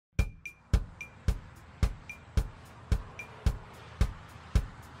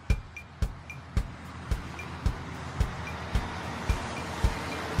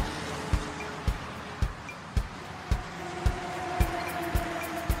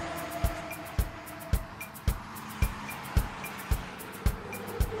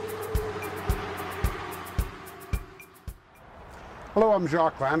Hello, I'm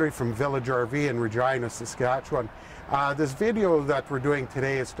Jacques Landry from Village RV in Regina, Saskatchewan. This video that we're doing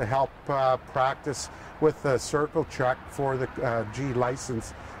today is to help practice with the circle check for the G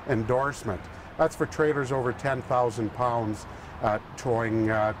license endorsement. That's for trailers over 10,000 pounds, towing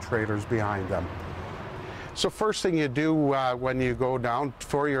trailers behind them. So first thing you do when you go down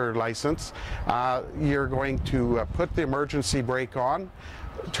for your license, you're going to put the emergency brake on,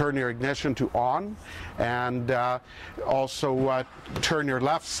 turn your ignition to on, and also turn your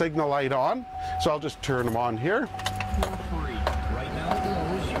left signal light on. So I'll just turn them on here. Right now,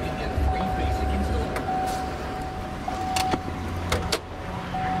 you can get free basic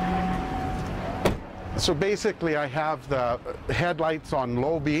install. So basically I have the headlights on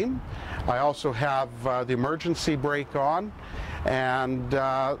low beam. I also have the emergency brake on, and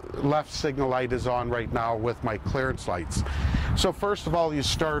left signal light is on right now with my clearance lights. So first of all, you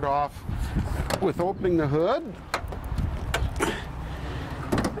start off with opening the hood.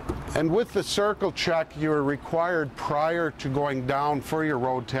 And with the circle check, you're required prior to going down for your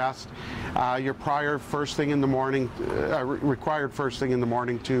road test, required first thing in the morning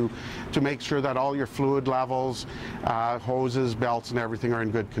to make sure that all your fluid levels, hoses, belts, and everything are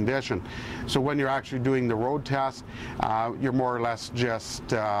in good condition. So when you're actually doing the road test, you're more or less just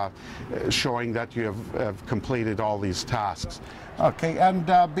showing that you have completed all these tasks. Okay, and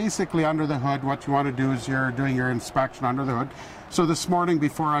basically under the hood, what you want to do is you're doing your inspection under the hood. So this morning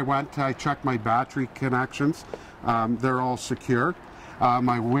before I went, I checked my battery connections. They're all secure.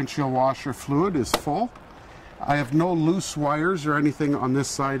 My windshield washer fluid is full. I have no loose wires or anything on this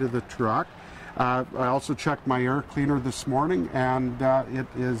side of the truck. I also checked my air cleaner this morning, and it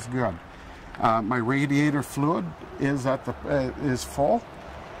is good. My radiator fluid is is full.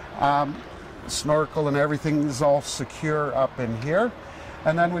 Snorkel and everything is all secure up in here.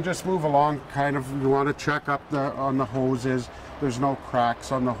 And then we just move along, kind of, you want to check up on the hoses. There's no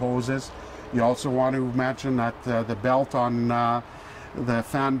cracks on the hoses. You also want to mention that the belt on the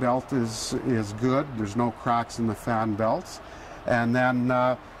fan belt is good. There's no cracks in the fan belts. And then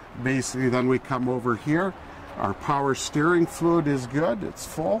basically then we come over here. Our power steering fluid is good. It's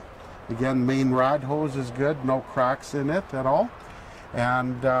full. Again, main rad hose is good. No cracks in it at all.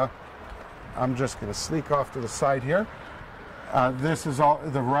 And I'm just going to sneak off to the side here. This is all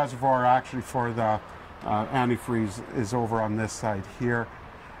the reservoir actually for the antifreeze is over on this side here.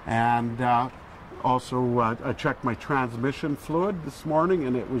 And also I checked my transmission fluid this morning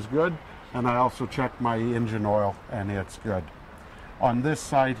and it was good. And I also checked my engine oil and it's good. On this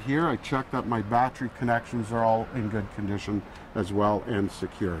side here, I checked that my battery connections are all in good condition as well and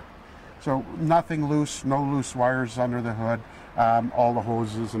secure. So nothing loose, no loose wires under the hood. All the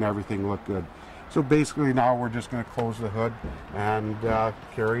hoses and everything look good. So basically now we're just going to close the hood and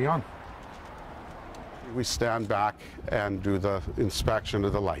carry on. We stand back and do the inspection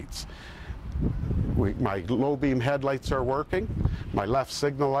of the lights. My low beam headlights are working. My left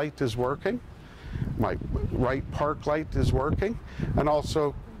signal light is working. My right park light is working. And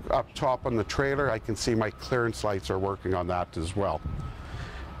also up top on the trailer, I can see my clearance lights are working on that as well.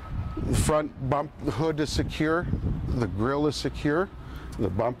 The front the hood is secure, the grille is secure, the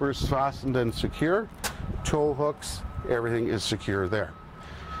bumper is fastened and secure, tow hooks, everything is secure there.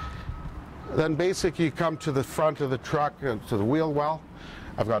 Then basically you come to the front of the truck and to the wheel well.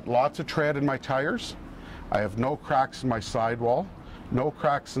 I've got lots of tread in my tires. I have no cracks in my sidewall, no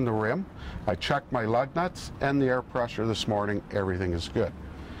cracks in the rim. I checked my lug nuts and the air pressure this morning, everything is good.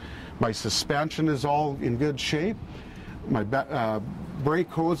 My suspension is all in good shape. My brake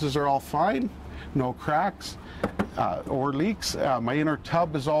hoses are all fine, no cracks or leaks. My inner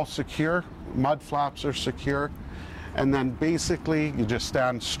tub is all secure, mud flaps are secure. And then basically you just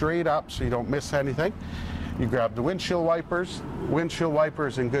stand straight up so you don't miss anything. You grab the windshield wipers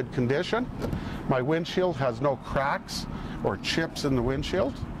in good condition. My windshield has no cracks or chips in the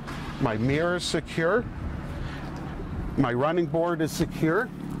windshield. My mirror is secure. My running board is secure.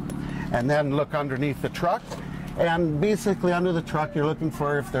 And then look underneath the truck. And basically under the truck you're looking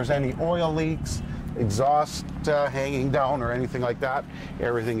for if there's any oil leaks, exhaust hanging down or anything like that.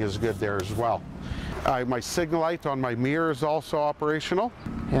 Everything is good there as well. My signal light on my mirror is also operational.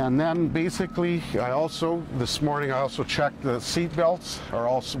 And then basically this morning I also checked the seat belts are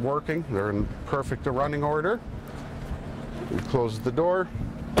also working. They're in perfect running order. We close the door.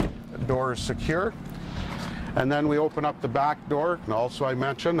 The door is secure. And then we open up the back door, and also I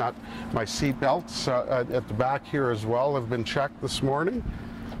mentioned that my seat belts at the back here as well have been checked this morning.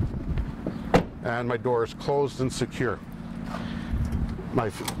 And my door is closed and secure. My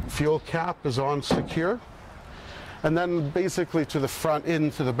fuel cap is on secure. And then basically to the front,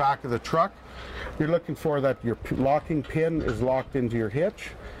 into the back of the truck, you're looking for that your locking pin is locked into your hitch,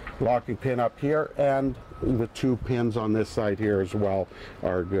 locking pin up here, and the 2 pins on this side here as well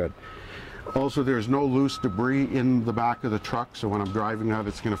are good. Also, there's no loose debris in the back of the truck, so when I'm driving out,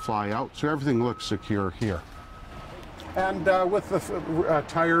 it's going to fly out. So everything looks secure here. And with the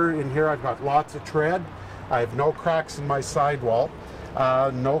tire in here, I've got lots of tread. I have no cracks in my sidewall,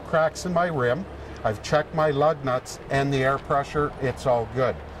 no cracks in my rim. I've checked my lug nuts and the air pressure. It's all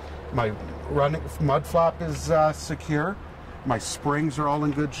good. My running mud flap is secure. My springs are all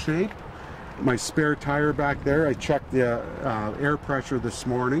in good shape. My spare tire back there, I checked the air pressure this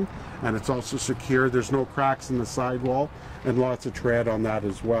morning, and it's also secure. There's no cracks in the sidewall, and lots of tread on that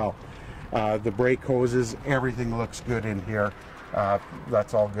as well. The brake hoses, everything looks good in here.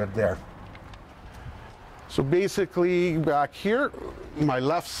 That's all good there. So basically back here, my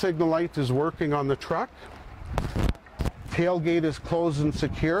left signal light is working on the truck. Tailgate is closed and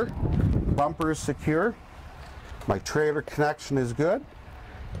secure. Bumper is secure. My trailer connection is good.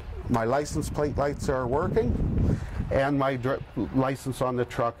 My license plate lights are working. And my license on the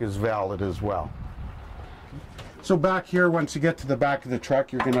truck is valid as well. So back here, once you get to the back of the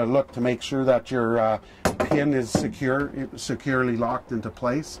truck, you're going to look to make sure that your pin is securely locked into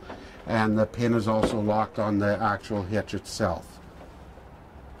place. And the pin is also locked on the actual hitch itself.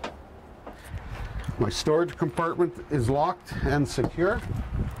 My storage compartment is locked and secure.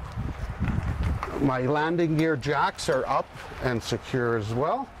 My landing gear jacks are up and secure as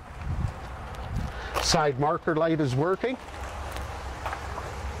well. Side marker light is working.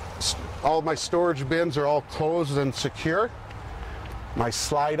 All my storage bins are all closed and secure. My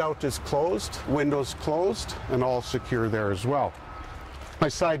slide out is closed, windows closed, and all secure there as well. My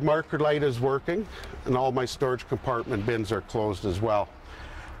side marker light is working, and all my storage compartment bins are closed as well.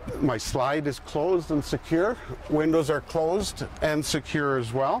 My slide is closed and secure. Windows are closed and secure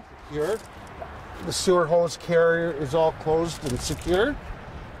as well. Here, the sewer hose carrier is all closed and secure.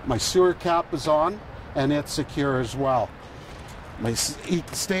 My sewer cap is on, and it's secure as well. My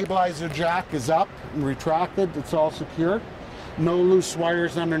stabilizer jack is up and retracted. It's all secure. No loose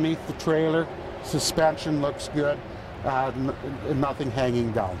wires underneath the trailer. Suspension looks good. Nothing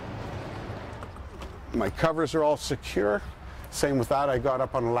hanging down. My covers are all secure. Same with that, I got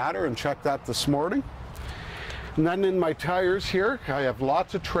up on a ladder and checked that this morning. And then in my tires here, I have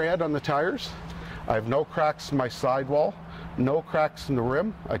lots of tread on the tires. I have no cracks in my sidewall, no cracks in the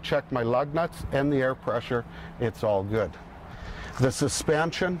rim. I checked my lug nuts and the air pressure. It's all good. The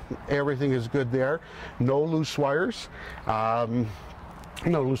suspension, everything is good there. No loose wires.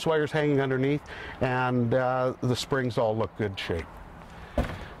 No loose wires hanging underneath, and the springs all look good shape.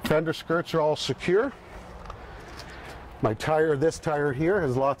 Fender skirts are all secure. My tire, this tire here,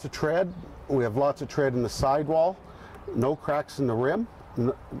 has lots of tread. We have lots of tread in the sidewall. No cracks in the rim.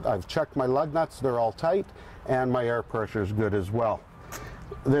 I've checked my lug nuts, they're all tight, and my air pressure is good as well.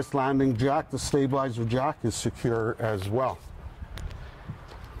 This landing jack, the stabilizer jack, is secure as well.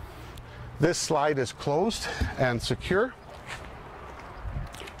 This slide is closed and secure.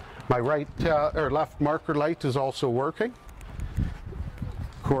 My right or left marker light is also working.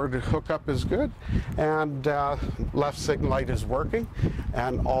 Cord hookup is good, and left signal light is working,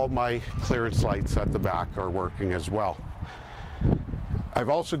 and all my clearance lights at the back are working as well. I've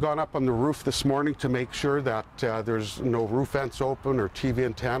also gone up on the roof this morning to make sure that there's no roof vents open or TV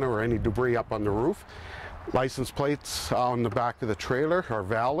antenna or any debris up on the roof. License plates on the back of the trailer are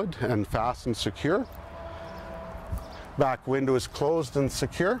valid and fastened secure. Back window is closed and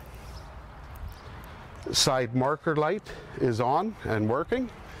secure. Side marker light is on and working.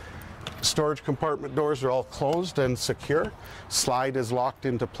 Storage compartment doors are all closed and secure. Slide is locked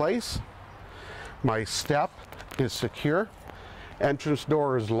into place. My step is secure. Entrance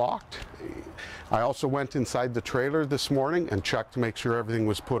door is locked. I also went inside the trailer this morning and checked to make sure everything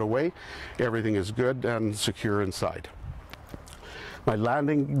was put away. Everything is good and secure inside. My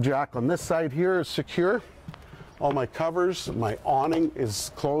landing jack on this side here is secure. All my covers, my awning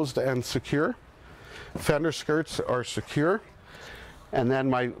is closed and secure. Fender skirts are secure. And then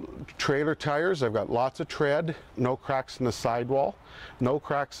my trailer tires, I've got lots of tread, no cracks in the sidewall, no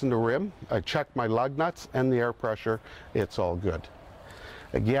cracks in the rim. I checked my lug nuts and the air pressure, it's all good.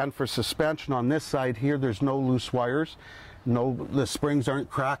 Again, for suspension on this side here, there's no loose wires. The springs aren't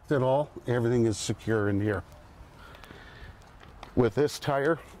cracked at all. Everything is secure in here. With this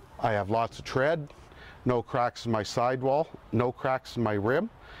tire, I have lots of tread, no cracks in my sidewall, no cracks in my rim.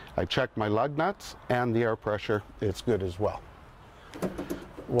 I checked my lug nuts and the air pressure, it's good as well.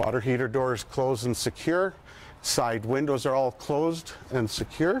 Water heater door is closed and secure. Side windows are all closed and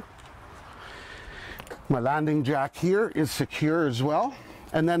secure. My landing jack here is secure as well.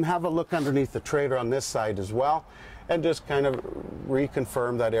 And then have a look underneath the trailer on this side as well, and just kind of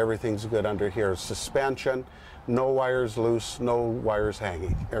reconfirm that everything's good under here. Suspension, no wires loose, no wires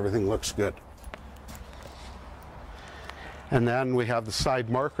hanging. Everything looks good. And then we have the side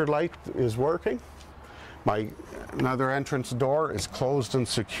marker light is working. My another entrance door is closed and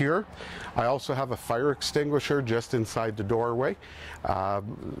secure. I also have a fire extinguisher just inside the doorway,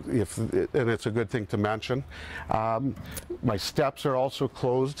 and it's a good thing to mention. My steps are also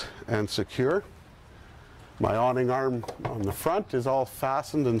closed and secure. My awning arm on the front is all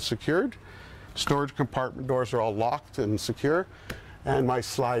fastened and secured. Storage compartment doors are all locked and secure, and my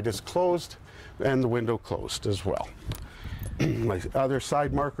slide is closed and the window closed as well. My other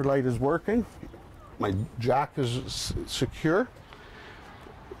side marker light is working. My jack is secure.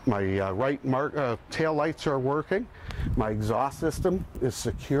 My tail lights are working. My exhaust system is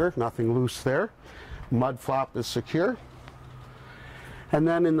secure, nothing loose there. Mud flap is secure. And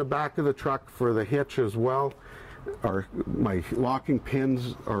then in the back of the truck for the hitch as well, my locking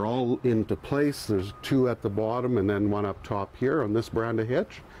pins are all into place. There's 2 at the bottom and then 1 up top here on this brand of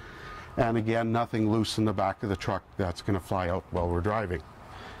hitch. And again, nothing loose in the back of the truck that's going to fly out while we're driving.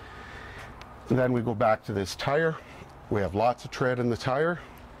 And then we go back to this tire. We have lots of tread in the tire,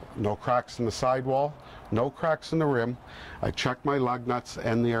 no cracks in the sidewall, no cracks in the rim. I checked my lug nuts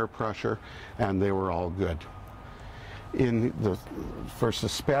and the air pressure, and they were all good. For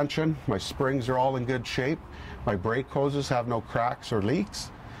suspension, my springs are all in good shape. My brake hoses have no cracks or leaks.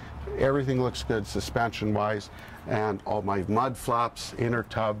 Everything looks good suspension-wise, and all my mud flaps, inner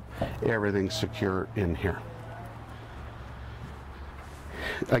tub, everything's secure in here.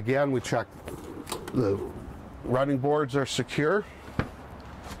 Again, we check the running boards are secure.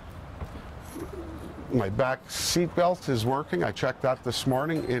 My back seat belt is working. I checked that this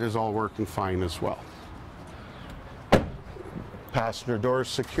morning. It is all working fine as well. Passenger door is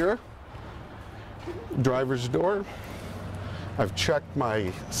secure. Driver's door. I've checked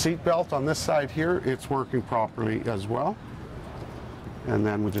my seat belt on this side here. It's working properly as well. And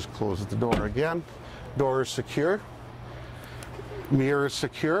then we just close the door again. Door is secure. Mirror is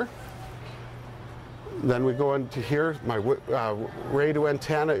secure. Then we go into here. My radio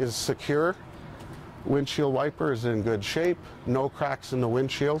antenna is secure. Windshield wiper is in good shape. No cracks in the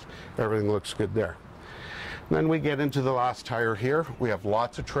windshield. Everything looks good there. Then we get into the last tire here. We have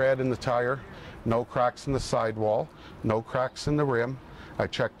lots of tread in the tire. No cracks in the sidewall. No cracks in the rim. I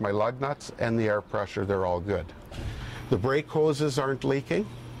checked my lug nuts and the air pressure. They're all good. The brake hoses aren't leaking.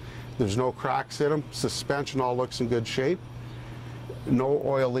 There's no cracks in them. Suspension all looks in good shape. No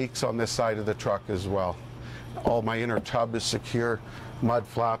oil leaks on this side of the truck as well. All my inner tub is secure. Mud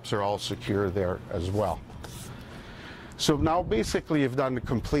flaps are all secure there as well. So now basically you've done a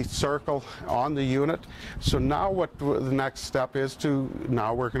complete circle on the unit. So now what the next step is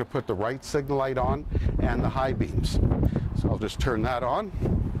now we're going to put the right signal light on and the high beams. So I'll just turn that on.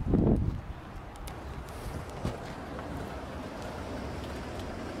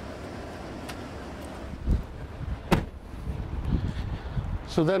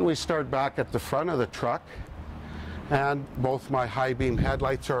 So then we start back at the front of the truck, and both my high beam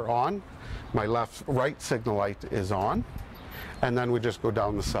headlights are on. My right signal light is on, and then we just go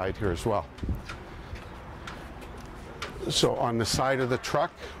down the side here as well. So on the side of the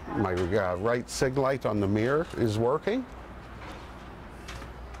truck, my right signal light on the mirror is working.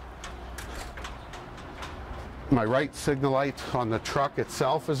 My right signal light on the truck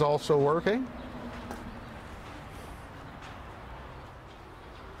itself is also working.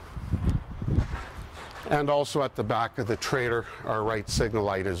 And also at the back of the trailer, our right signal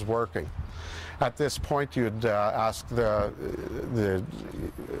light is working. At this point, you'd ask the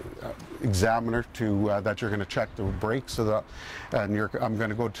examiner that you're going to check the brakes, I'm going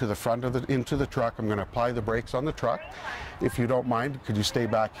to go to the front of into the truck. I'm going to apply the brakes on the truck. If you don't mind, could you stay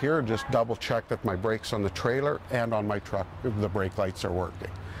back here and just double check that my brakes on the trailer and on my truck, the brake lights are working.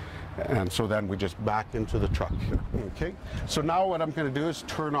 And so then we just back into the truck here. Okay. So now what I'm going to do is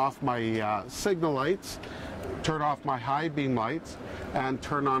turn off my signal lights, turn off my high beam lights, and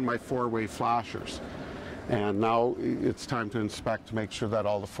turn on my four-way flashers. And now it's time to inspect to make sure that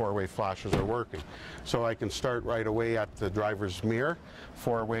all the four-way flashers are working. So I can start right away at the driver's mirror.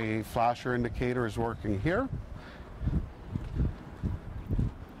 Four-way flasher indicator is working here.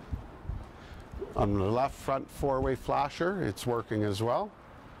 On the left front four-way flasher, it's working as well.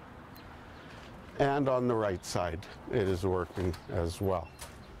 And on the right side, it is working as well.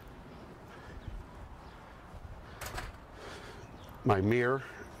 My mirror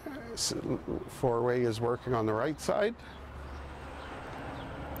four-way is working on the right side.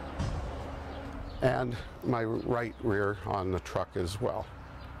 and my right rear on the truck as well.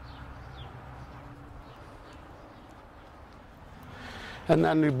 And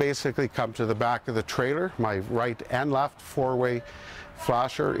then we basically come to the back of the trailer. My right and left four-way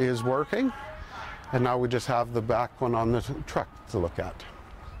flasher is working. And now we just have the back one on the truck to look at.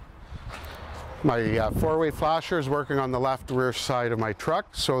 My four-way flasher is working on the left rear side of my truck,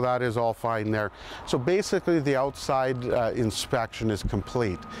 so that is all fine there. So basically the outside inspection is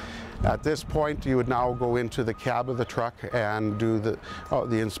complete. At this point, you would now go into the cab of the truck and do the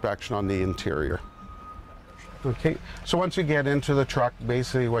inspection on the interior. Okay, so once you get into the truck,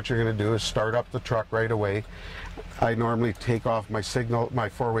 basically what you're going to do is start up the truck right away. I normally take off my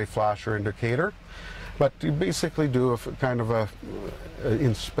four-way flasher indicator, but you basically do a kind of a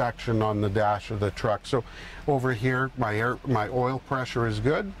inspection on the dash of the truck. So over here, my oil pressure is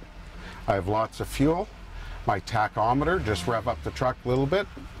good. I have lots of fuel. My tachometer, just rev up the truck a little bit.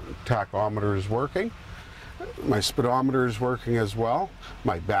 Tachometer is working. My speedometer is working as well.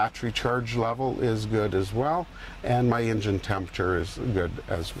 My battery charge level is good as well, and my engine temperature is good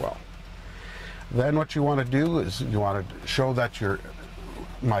as well. Then what you want to do is you want to show that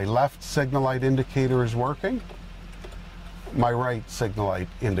my left signal light indicator is working. My right signal light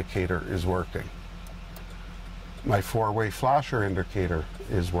indicator is working. My four-way flasher indicator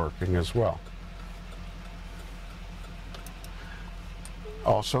is working as well.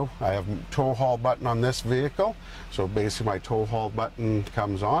 Also, I have a tow haul button on this vehicle, so basically my tow haul button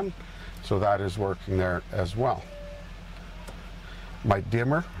comes on, so that is working there as well. My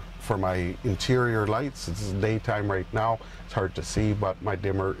dimmer for my interior lights, it's daytime right now, it's hard to see, but my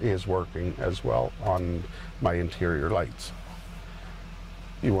dimmer is working as well on my interior lights.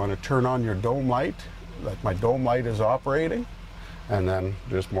 You want to turn on your dome light, that my dome light is operating, and then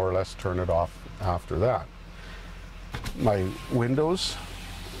just more or less turn it off after that. My windows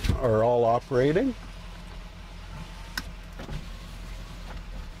are all operating.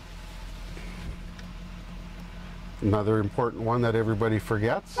 Another important one that everybody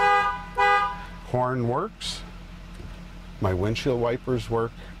forgets, horn works. My windshield wipers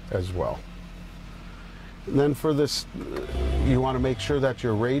work as well. And then for this, you want to make sure that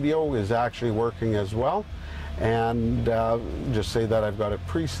your radio is actually working as well. And just say that I've got it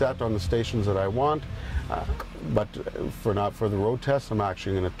preset on the stations that I want, but not for the road test, I'm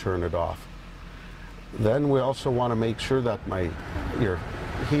actually going to turn it off. Then we also want to make sure that your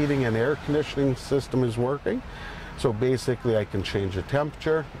heating and air conditioning system is working. So basically I can change the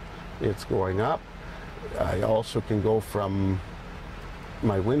temperature, it's going up. I also can go from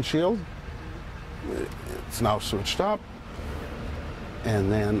my windshield, it's now switched up,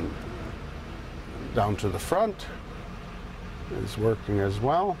 and then down to the front is working as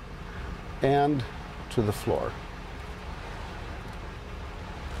well, and to the floor.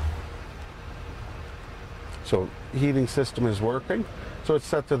 So heating system is working, so it's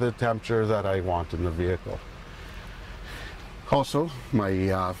set to the temperature that I want in the vehicle. Also,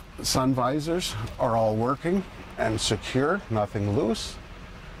 my sun visors are all working and secure, nothing loose.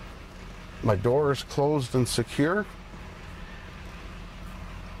 My door is closed and secure.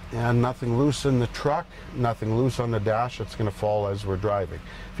 And nothing loose in the truck, nothing loose on the dash. It's going to fall as we're driving.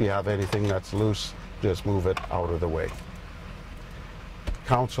 If you have anything that's loose, just move it out of the way.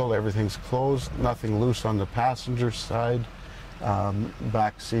 Console, everything's closed, nothing loose on the passenger side,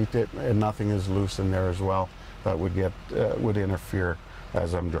 back seat, and nothing is loose in there as well that would interfere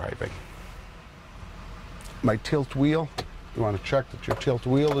as I'm driving. My tilt wheel, you want to check that your tilt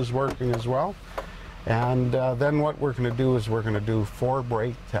wheel is working as well. And then what we're going to do is we're going to do 4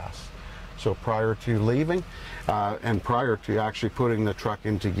 brake tests. So prior to leaving and prior to actually putting the truck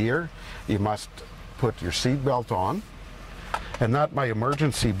into gear, you must put your seat belt on. And that my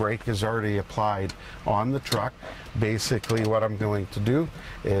emergency brake is already applied on the truck. Basically what I'm going to do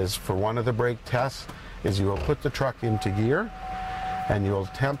is for one of the brake tests is you will put the truck into gear and you'll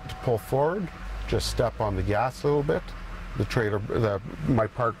attempt to pull forward, just step on the gas a little bit. My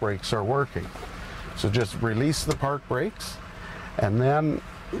park brakes are working. So just release the park brakes, and then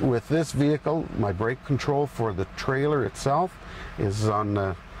with this vehicle, my brake control for the trailer itself is on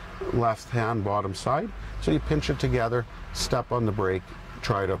the left hand bottom side. So you pinch it together, step on the brake,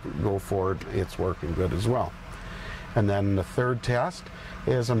 try to go forward, it's working good as well. And then the third test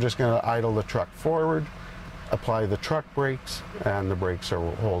is I'm just going to idle the truck forward, apply the truck brakes, and the brakes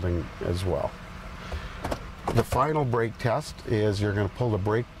are holding as well. The final brake test is you're going to pull the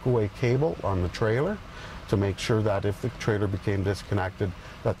breakaway cable on the trailer to make sure that if the trailer became disconnected,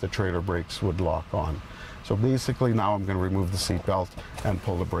 that the trailer brakes would lock on. So basically now I'm going to remove the seat belt and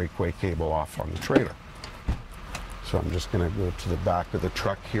pull the breakaway cable off on the trailer. So I'm just going to go to the back of the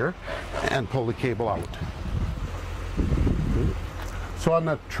truck here and pull the cable out. So on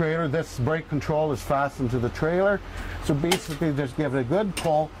the trailer, this brake control is fastened to the trailer. So basically just give it a good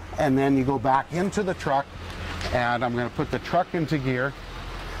pull and then you go back into the truck, and I'm going to put the truck into gear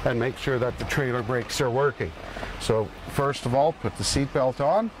and make sure that the trailer brakes are working. So first of all, put the seat belt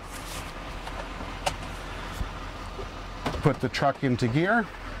on, put the truck into gear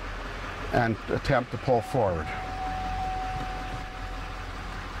and attempt to pull forward.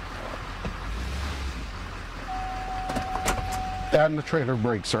 And the trailer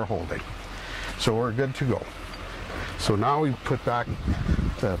brakes are holding. So we're good to go. So now we put back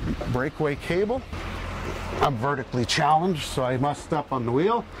the breakaway cable. I'm vertically challenged, so I must step on the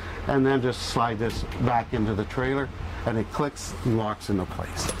wheel and then just slide this back into the trailer, and it clicks and locks into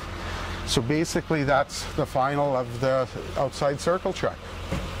place. So basically that's the final of the outside circle truck.